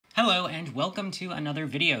Hello and welcome to another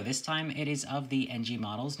video. This time it is of the NG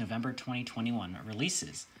Models November 2021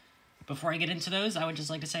 releases. Before I get into those, I would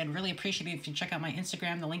just like to say I'd really appreciate it if you check out my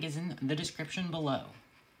Instagram. The link is in the description below.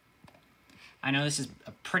 I know this is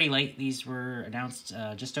pretty late. These were announced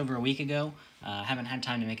just over a week ago. Haven't had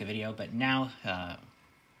time to make a video, but now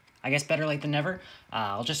I guess better late than never.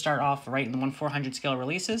 I'll just start off right in the 1/400 scale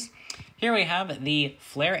releases. Here we have the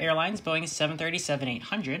Flair Airlines Boeing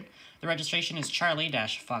 737-800. The registration is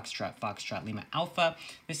Charlie-Foxtrot Lima Alpha.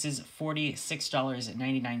 This is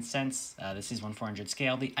 $46.99. This is 1/400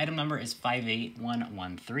 scale. The item number is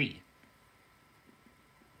 58113.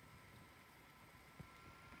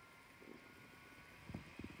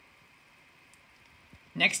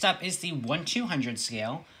 Next up is the 1/200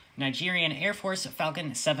 scale Nigerian Air Force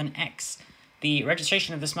Falcon 7X. The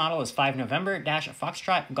registration of this model is 5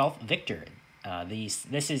 November-Foxtrot Golf Victor.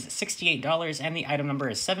 This is $68 and the item number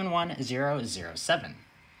is 71007.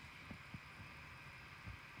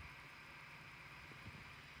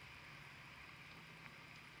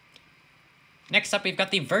 Next up, we've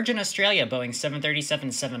got the Virgin Australia Boeing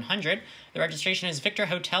 737-700. The registration is Victor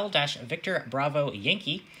Hotel-Victor Bravo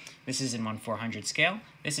Yankee. This is in 1/400 scale.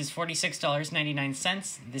 This is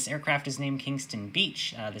 $46.99. This aircraft is named Kingston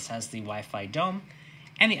Beach. This has the Wi-Fi dome.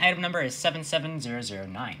 And the item number is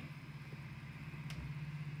 77009.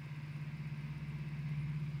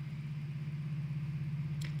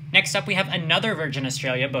 Next up, we have another Virgin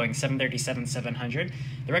Australia Boeing 737-700.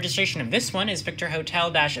 The registration of this one is Victor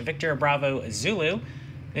Hotel-Victor Bravo Zulu.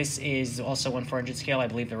 This is also 1/400 scale. I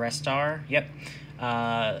believe the rest are. Yep.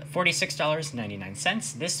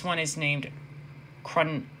 $46.99. This one is named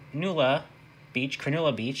Cronulla Beach.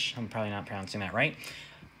 I'm probably not pronouncing that right.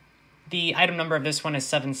 The item number of this one is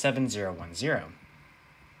 77010.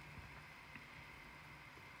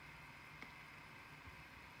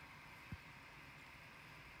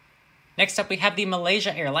 Next up, we have the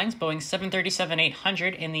Malaysia Airlines Boeing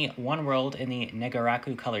 737-800 in the One World in the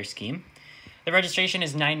Negaraku color scheme. The registration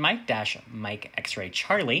is 9 Mike X-Ray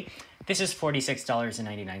Charlie. This is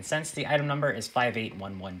 $46.99. The item number is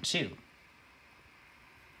 58112.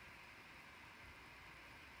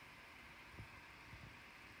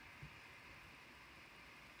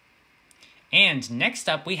 And next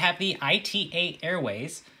up, we have the ITA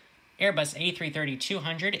Airways Airbus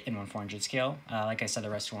A330-200 in 1/400 scale. Like I said, the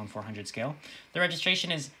rest are 1/400 scale. The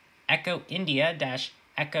registration is Echo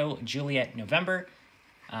India-Echo Juliet November.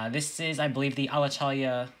 This is, I believe, the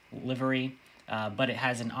Alitalia livery, but it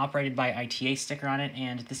has an operated by ITA sticker on it,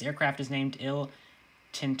 and this aircraft is named Il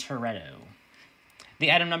Tintoretto.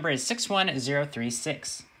 The item number is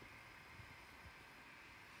 61036.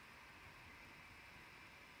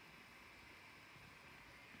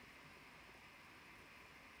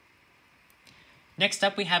 Next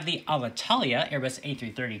up, we have the Alitalia Airbus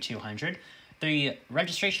A330-200. The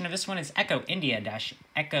registration of this one is Echo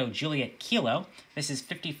India-Echo Juliet Kilo. This is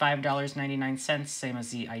 $55.99, same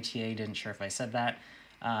as the ITA. Didn't sure if I said that.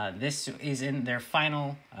 This is in their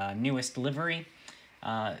final, newest livery.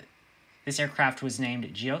 This aircraft was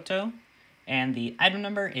named Giotto, and the item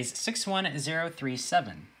number is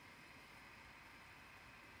 61037.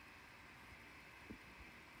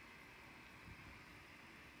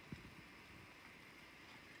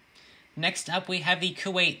 Next up, we have the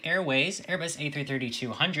Kuwait Airways Airbus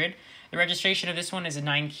A330-200. The registration of this one is a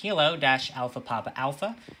 9 Kilo-Alpha Papa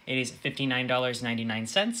Alpha. It is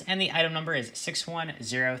 $59.99, and the item number is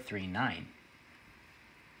 61039.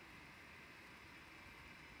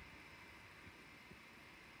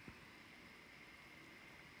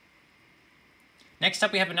 Next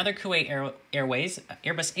up, we have another Kuwait Airways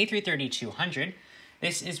Airbus A330-200.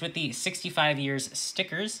 This is with the 65 years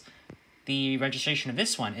stickers. The registration of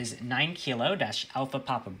this one is 9 Kilo-Alpha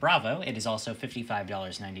Papa Bravo. It is also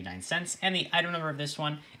 $55.99, and the item number of this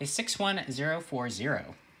one is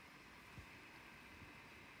 61040.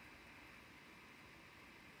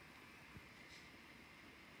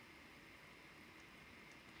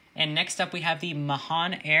 And next up, we have the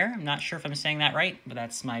Mahan Air. I'm not sure if I'm saying that right, but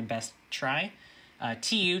that's my best try.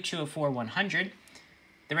 TU-204-100.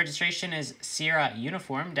 The registration is Sierra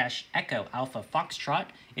Uniform-Echo Alpha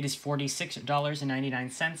Foxtrot. It is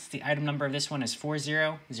 $46.99. The item number of this one is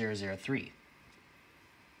 40003.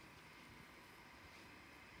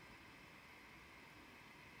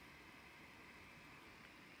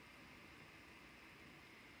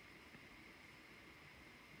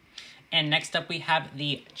 And next up, we have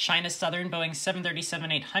the China Southern Boeing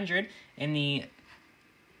 737-800 in the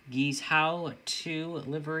Guizhou 2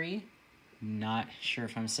 livery. Not sure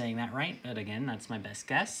if I'm saying that right, but again, that's my best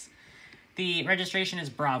guess. The registration is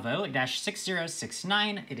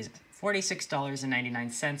Bravo-6069. It is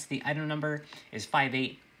 $46.99. The item number is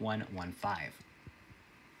 58115.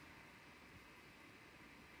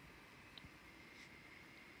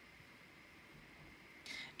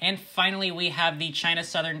 And finally, we have the China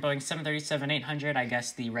Southern Boeing 737-800, I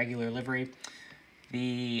guess the regular livery.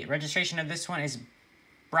 The registration of this one is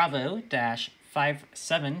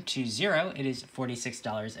Bravo-5720. It is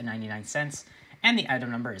 $46.99, and the item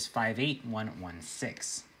number is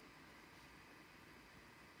 58116.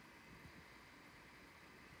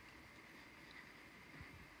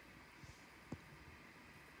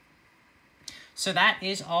 So that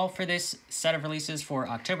is all for this set of releases for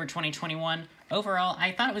October 2021. Overall,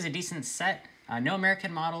 I thought it was a decent set. No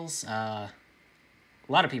American models. A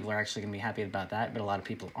lot of people are actually going to be happy about that, but a lot of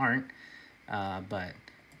people aren't. But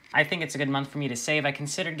I think it's a good month for me to save. I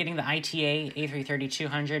considered getting the ITA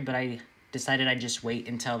A330-200, but I decided I'd just wait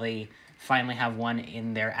until they finally have one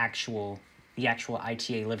in their actual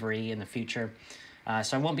ITA livery in the future.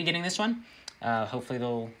 So I won't be getting this one.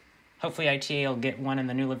 Hopefully ITA will get one in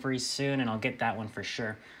the new livery soon, and I'll get that one for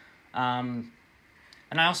sure. And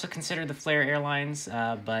I also considered the Flair Airlines,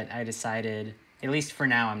 but I decided, at least for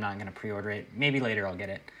now, I'm not going to pre-order it. Maybe later I'll get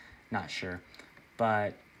it. Not sure.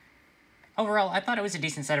 But overall, I thought it was a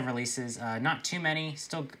decent set of releases. Not too many.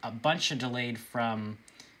 Still a bunch of delayed from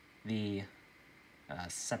the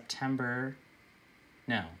September.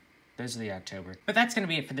 No. Those are the October. But that's going to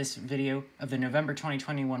be it for this video of the November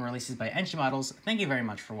 2021 releases by NG Models. Thank you very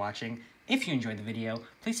much for watching. If you enjoyed the video,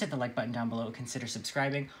 please hit the like button down below and consider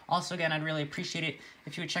subscribing. Also, again, I'd really appreciate it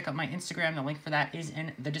if you would check out my Instagram. The link for that is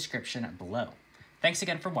in the description below. Thanks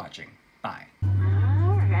again for watching. Bye.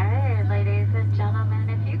 Alright, ladies and gentlemen,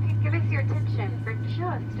 if you can give us your attention for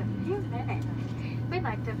just a few minutes, we'd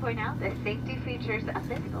like to point out the safety features of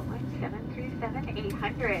this Boeing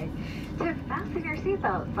 737-800. To fasten your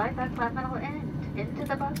seatbelt, slide that flat metal end into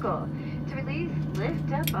the buckle. To release,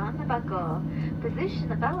 lift up on the buckle. Position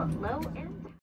the belt low in